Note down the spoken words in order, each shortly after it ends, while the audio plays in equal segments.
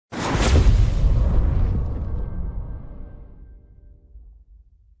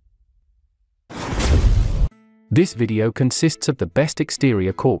This video consists of the best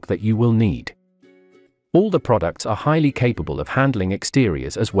exterior caulk that you will need. All the products are highly capable of handling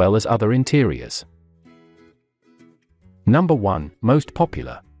exteriors as well as other interiors. Number 1, most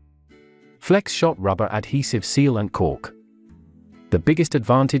popular. Flex Shot Rubber Adhesive Sealant Caulk. The biggest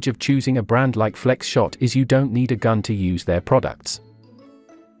advantage of choosing a brand like Flex Shot is you don't need a gun to use their products.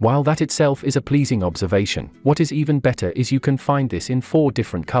 While that itself is a pleasing observation, what is even better is you can find this in 4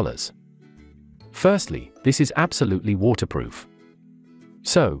 different colors. Firstly, this is absolutely waterproof.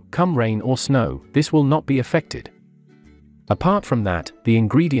 So, come rain or snow, this will not be affected. Apart from that, the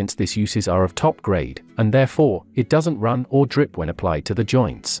ingredients this uses are of top grade, and therefore, it doesn't run or drip when applied to the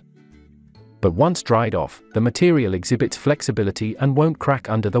joints. But once dried off, the material exhibits flexibility and won't crack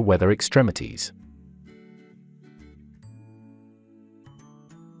under the weather extremities.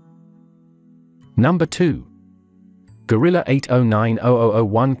 Number 2. Gorilla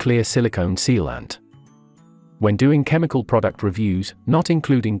 809001 Clear Silicone Sealant. When doing chemical product reviews, not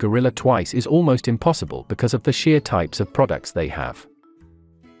including Gorilla twice is almost impossible because of the sheer types of products they have.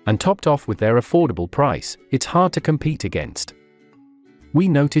 And topped off with their affordable price, it's hard to compete against. We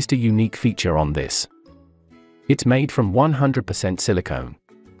noticed a unique feature on this. It's made from 100% silicone.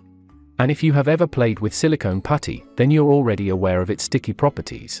 And if you have ever played with silicone putty, then you're already aware of its sticky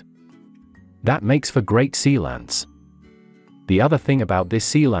properties. That makes for great sealants. The other thing about this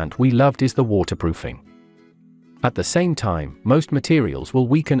sealant we loved is the waterproofing. At the same time, most materials will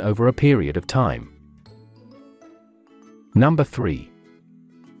weaken over a period of time. Number 3.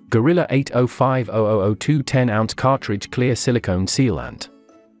 Gorilla 805002 10-ounce Cartridge Clear Silicone Sealant.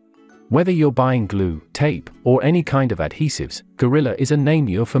 Whether you're buying glue, tape, or any kind of adhesives, Gorilla is a name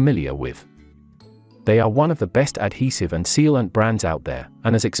you're familiar with. They are one of the best adhesive and sealant brands out there,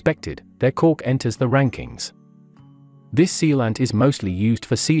 and as expected, their caulk enters the rankings. This sealant is mostly used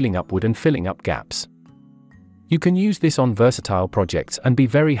for sealing up wood and filling up gaps. You can use this on versatile projects and be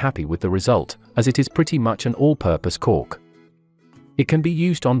very happy with the result, as it is pretty much an all-purpose caulk. It can be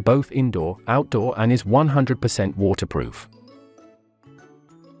used on both indoor, outdoor, and is 100% waterproof.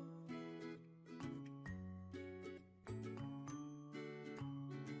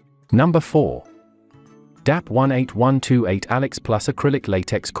 Number 4. DAP 18128 Alex Plus Acrylic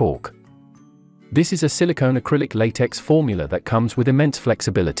Latex Caulk. This is a silicone acrylic latex formula that comes with immense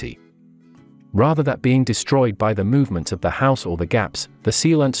flexibility. Rather than being destroyed by the movements of the house or the gaps, the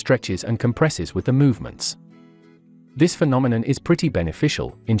sealant stretches and compresses with the movements. This phenomenon is pretty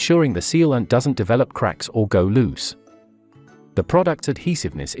beneficial, ensuring the sealant doesn't develop cracks or go loose. The product's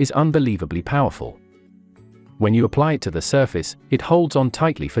adhesiveness is unbelievably powerful. When you apply it to the surface, it holds on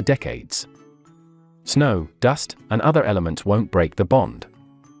tightly for decades. Snow, dust, and other elements won't break the bond.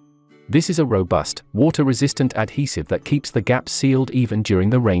 This is a robust, water-resistant adhesive that keeps the gaps sealed even during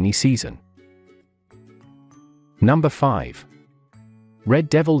the rainy season. Number 5. Red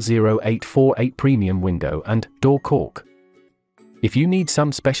Devil 0848 Premium Window and Door Caulk. If you need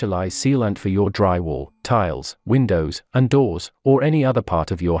some specialized sealant for your drywall, tiles, windows, and doors, or any other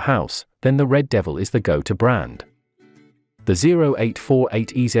part of your house, then the Red Devil is the go-to brand. The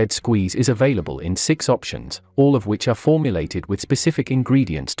 0848 EZ Squeeze is available in 6 options, all of which are formulated with specific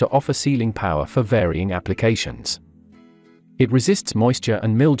ingredients to offer sealing power for varying applications. It resists moisture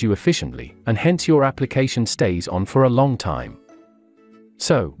and mildew efficiently, and hence your application stays on for a long time.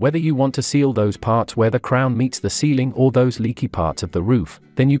 So, whether you want to seal those parts where the crown meets the ceiling or those leaky parts of the roof,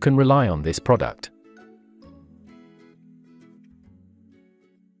 then you can rely on this product.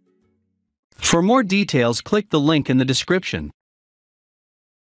 For more details, click the link in the description.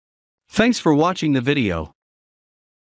 Thanks for watching the video.